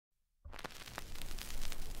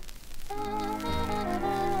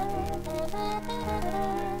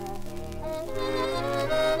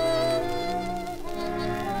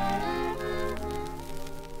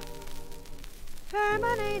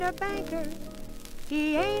a banker,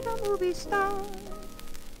 he ain't a movie star.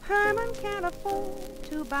 Herman can't afford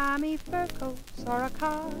to buy me fur coats or a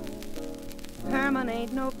car. Herman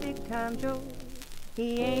ain't no big-time Joe,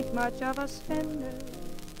 he ain't much of a spender,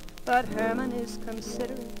 but Herman is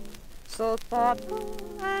considerate, so thoughtful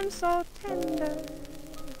and so tender.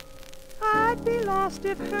 I'd be lost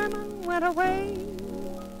if Herman went away,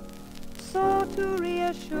 so to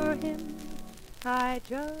reassure him, I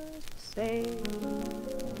just say,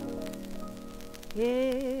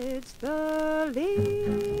 it's the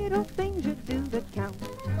little things you do that count.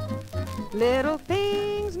 Little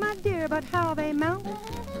things, my dear, but how they mount.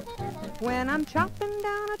 When I'm chopping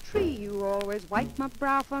down a tree, you always wipe my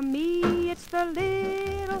brow for me. It's the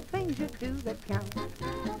little things you do that count.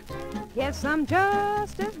 Yes, I'm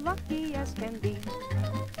just as lucky as can be.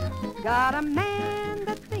 Got a man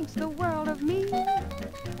that thinks the world of me.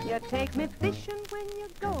 You take me fishing when you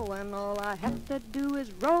go, and all I have to do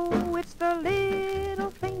is row. It's the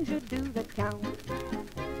little things you do that count.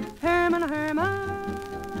 Herman,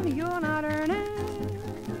 Herman, you're not earning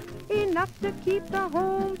enough to keep the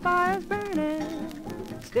home fires burning.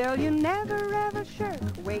 Still, you never ever shirk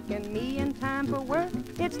waking me in time for work.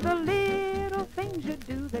 It's the little things you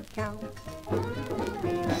do that count.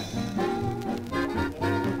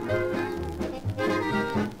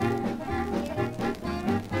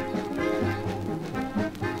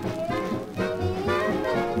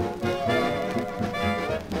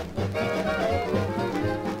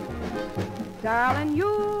 Darling,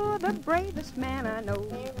 you're the bravest man I know.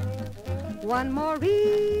 One more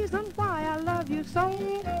reason why I love you so.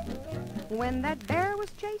 When that bear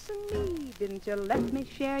was chasing me, didn't you let me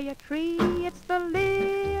share your tree? It's the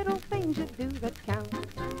little things you do that count.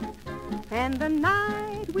 And the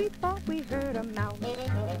night we thought we heard a mouse,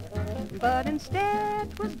 but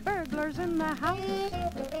instead 'twas burglars in the house.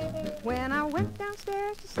 When I went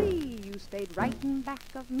downstairs to see, you stayed right in back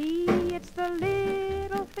of me. It's the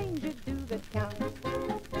little things you do that count.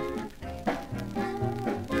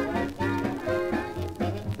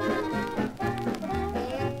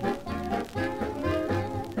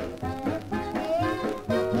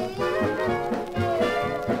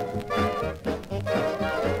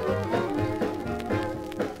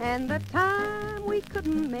 And the time we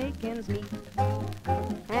couldn't make ends meet,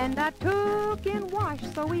 and I took in wash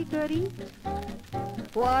so we could eat.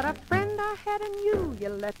 What a friend I had in you, you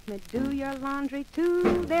let me do your laundry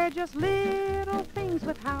too. They're just little things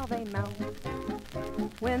with how they mount.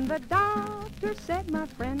 When the doctor said, my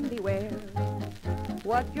friend, beware,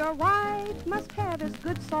 what your wife must have is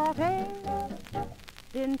good salt air.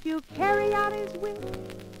 Didn't you carry out his will?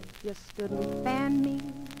 You stood and fanned me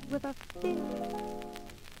with a stick.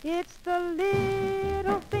 It's the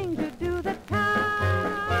little things you do